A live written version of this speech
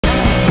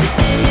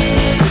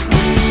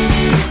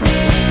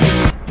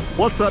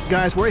What's up,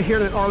 guys? We're here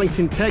in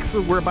Arlington, Texas.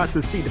 We're about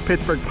to see the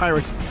Pittsburgh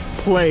Pirates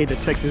play the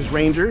Texas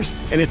Rangers,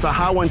 and it's a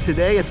hot one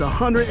today. It's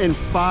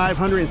 105,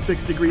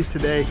 106 degrees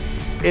today.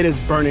 It is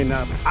burning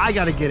up. I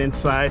gotta get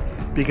inside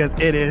because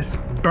it is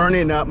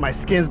burning up. My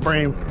skin's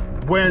burning.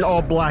 Wearing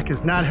all black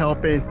is not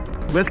helping.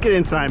 Let's get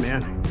inside,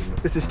 man.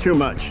 This is too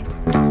much.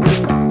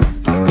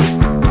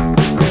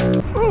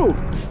 Ooh,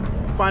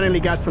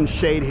 finally got some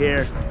shade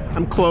here.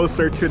 I'm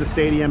closer to the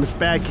stadium. It's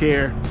back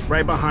here,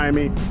 right behind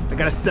me. I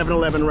got a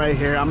 7-Eleven right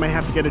here. I may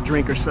have to get a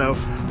drink or so.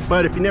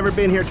 But if you've never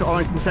been here to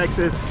Arlington,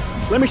 Texas,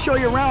 let me show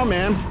you around,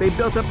 man. They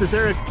built up this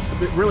area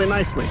really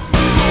nicely.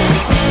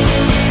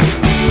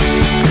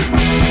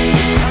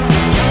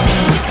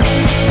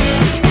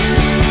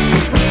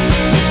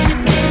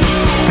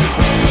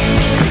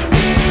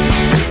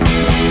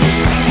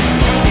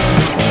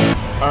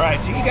 All right,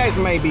 so you guys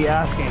may be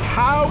asking,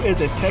 how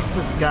is a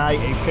Texas guy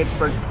a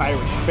Pittsburgh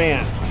Pirates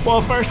fan?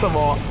 Well, first of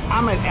all,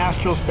 I'm an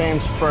Astros fan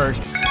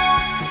first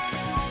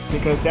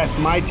because that's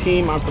my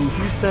team. I'm from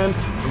Houston,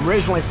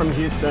 originally from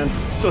Houston.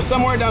 So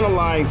somewhere down the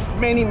line,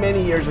 many,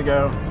 many years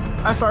ago,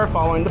 I started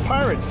following the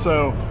Pirates.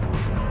 So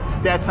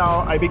that's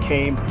how I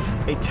became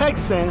a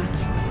Texan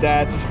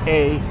that's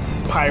a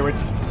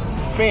Pirates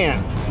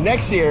fan.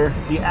 Next year,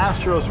 the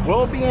Astros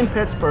will be in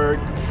Pittsburgh,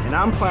 and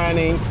I'm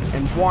planning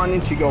and wanting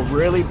to go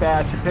really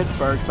bad to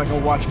Pittsburgh so I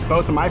can watch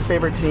both of my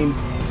favorite teams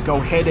go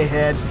head to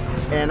head.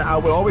 And I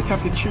will always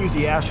have to choose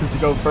the Astros to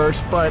go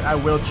first, but I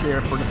will cheer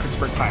for the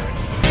Pittsburgh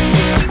Pirates.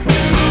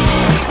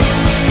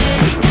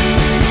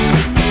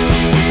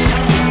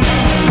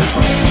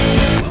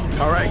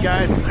 All right,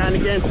 guys, it's time to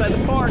get inside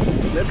the park.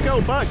 Let's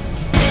go, Bucks.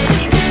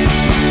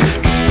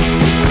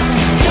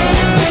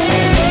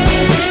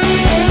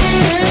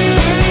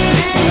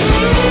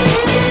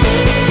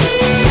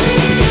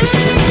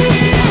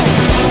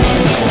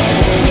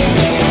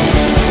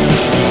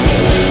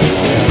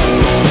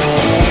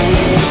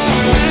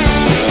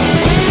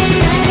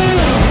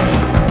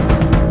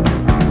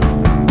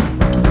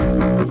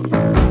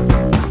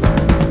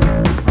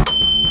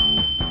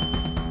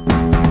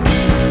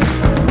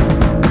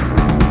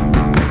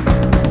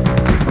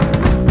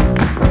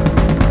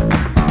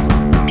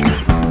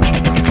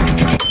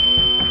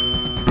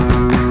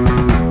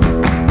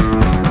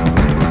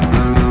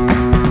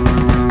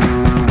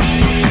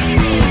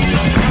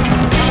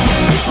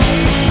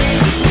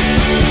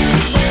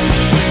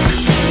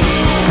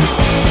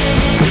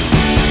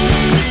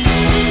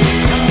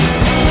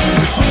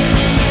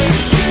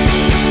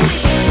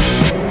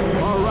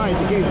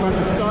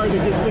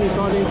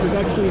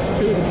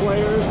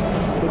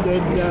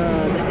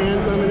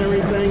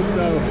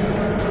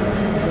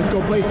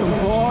 Play some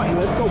ball and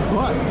let's go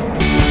Bucks.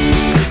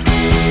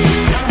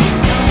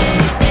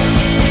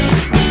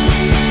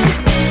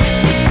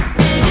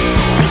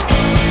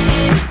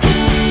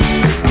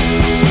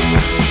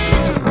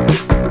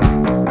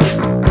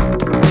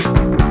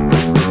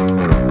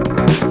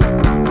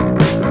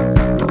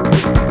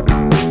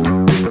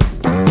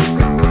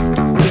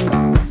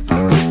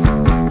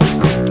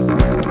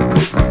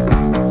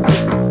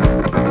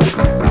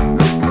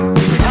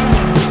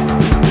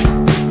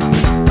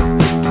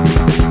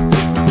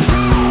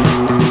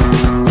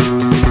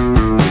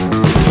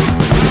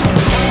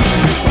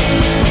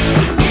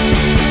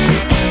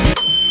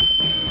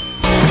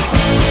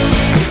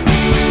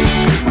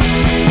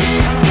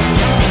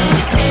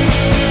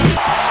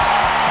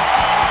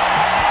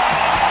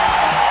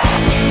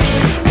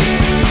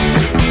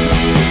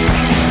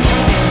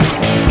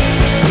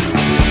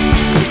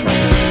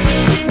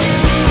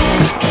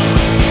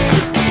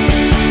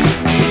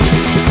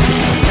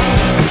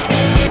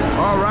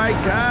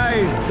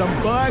 The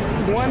Bucks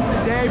won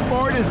today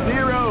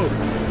 4-0.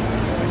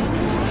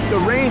 The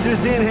Rangers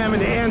didn't have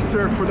an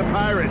answer for the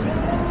Pirates.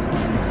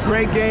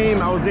 Great game.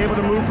 I was able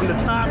to move from the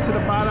top to the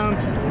bottom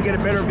to get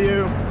a better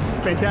view.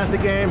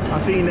 Fantastic game.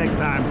 I'll see you next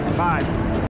time. Bye.